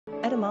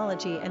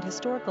Etymology and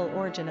historical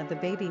origin of the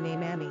baby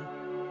name Emmy.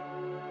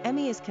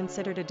 Emmy is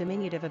considered a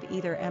diminutive of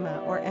either Emma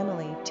or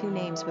Emily, two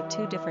names with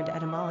two different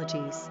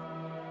etymologies.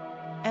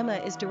 Emma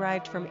is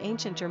derived from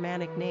ancient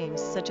Germanic names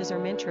such as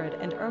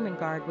Ermintrude and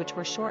Ermengarde, which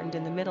were shortened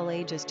in the Middle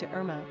Ages to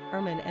Irma,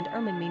 Ermin, and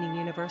Ermin, meaning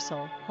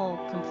universal, whole,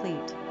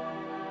 complete.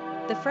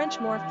 The French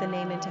morphed the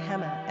name into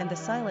Hema, and the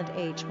silent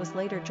H was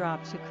later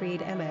dropped to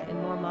create Emma in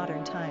more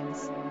modern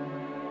times.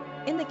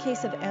 In the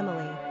case of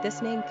Emily,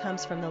 this name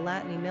comes from the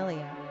Latin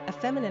Emilia, a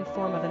feminine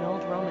form of an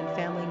old Roman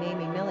family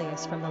name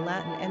Emilius from the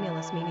Latin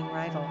emulus, meaning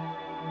rival.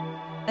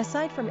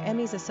 Aside from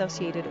Emmy's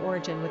associated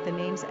origin with the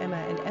names Emma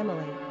and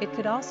Emily, it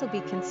could also be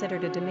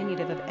considered a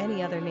diminutive of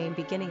any other name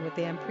beginning with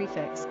the M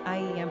prefix,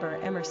 i.e. Ember,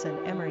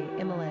 Emerson, Emery,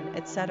 Emmeline,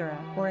 etc.,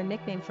 or a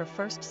nickname for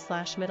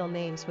first/middle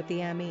names with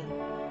the M-E.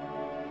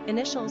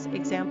 Initials,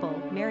 example,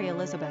 Mary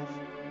Elizabeth.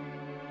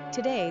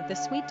 Today, the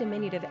sweet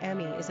diminutive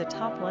Emmy is a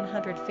top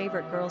 100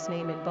 favorite girl's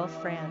name in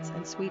both France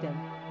and Sweden.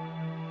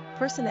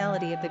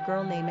 Personality of the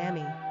girl name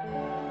Emmy.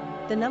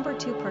 The number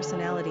 2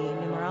 personality in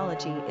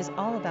numerology is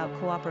all about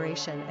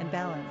cooperation and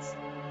balance.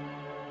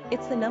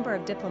 It's the number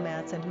of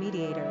diplomats and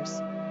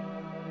mediators.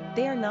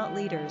 They are not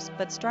leaders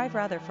but strive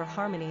rather for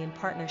harmony and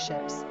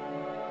partnerships.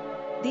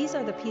 These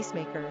are the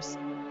peacemakers.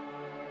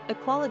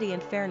 Equality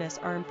and fairness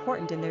are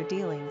important in their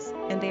dealings,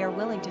 and they are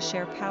willing to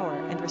share power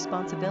and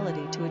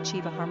responsibility to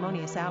achieve a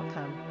harmonious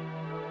outcome.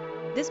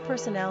 This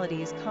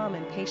personality is calm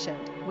and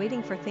patient,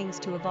 waiting for things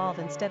to evolve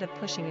instead of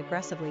pushing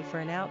aggressively for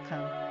an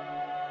outcome.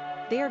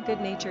 They are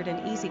good-natured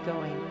and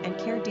easygoing, and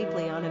care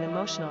deeply on an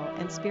emotional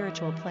and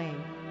spiritual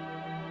plane.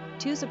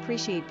 2s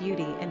appreciate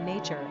beauty and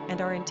nature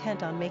and are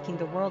intent on making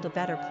the world a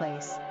better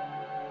place.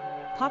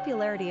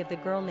 Popularity of the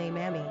girl name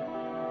Emmy.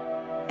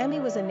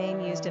 Emmy was a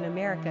name used in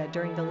America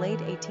during the late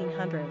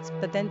 1800s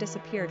but then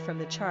disappeared from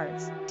the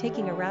charts,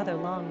 taking a rather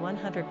long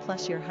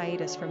 100-plus year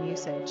hiatus from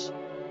usage.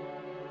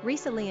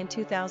 Recently in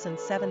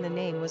 2007 the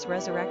name was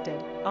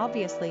resurrected,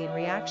 obviously in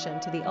reaction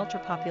to the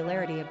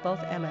ultra-popularity of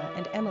both Emma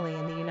and Emily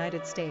in the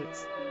United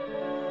States.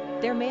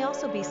 There may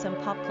also be some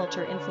pop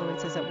culture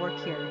influences at work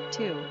here,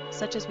 too,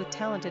 such as with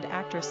talented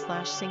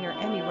actress/singer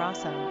Emmy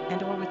Rossum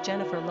and/or with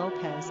Jennifer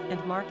Lopez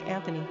and Mark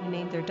Anthony, who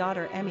named their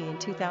daughter Emmy in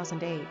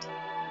 2008.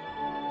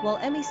 While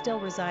Emmy still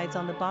resides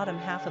on the bottom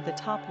half of the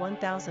top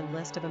 1,000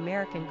 list of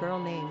American girl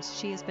names,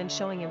 she has been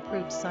showing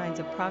improved signs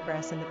of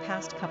progress in the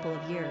past couple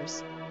of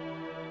years.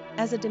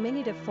 As a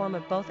diminutive form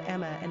of both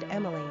Emma and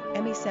Emily,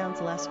 Emmy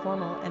sounds less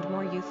formal and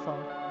more youthful.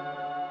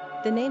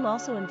 The name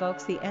also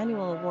invokes the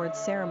annual awards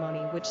ceremony,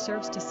 which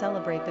serves to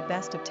celebrate the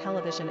best of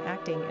television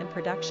acting and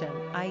production,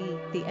 i.e.,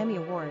 the Emmy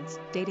Awards,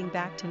 dating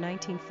back to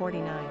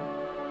 1949.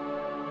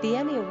 The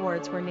Emmy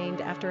Awards were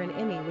named after an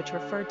Emmy, which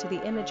referred to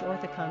the image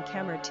orthicon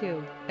camera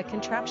tube, a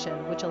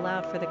contraption which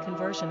allowed for the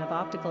conversion of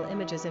optical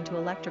images into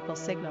electrical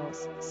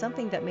signals,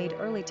 something that made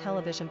early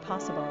television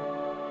possible.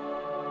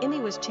 Emmy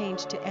was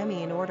changed to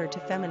Emmy in order to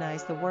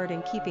feminize the word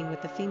in keeping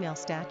with the female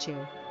statue.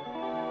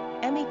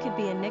 Emmy could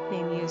be a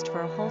nickname used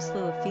for a whole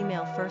slew of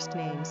female first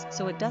names,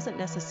 so it doesn't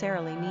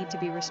necessarily need to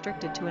be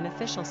restricted to an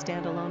official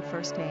standalone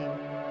first name.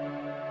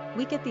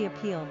 We get the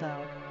appeal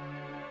though.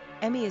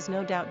 Emmy is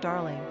no doubt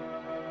darling.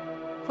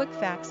 Quick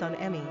facts on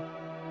Emmy.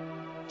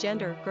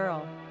 Gender,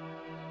 girl.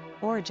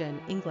 Origin,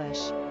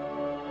 English.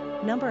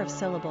 Number of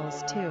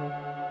syllables, 2.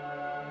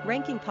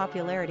 Ranking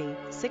popularity,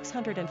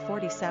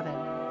 647.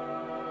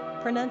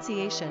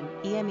 Pronunciation,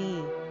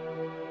 EME.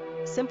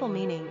 Simple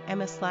meaning,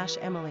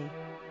 Emma/Emily.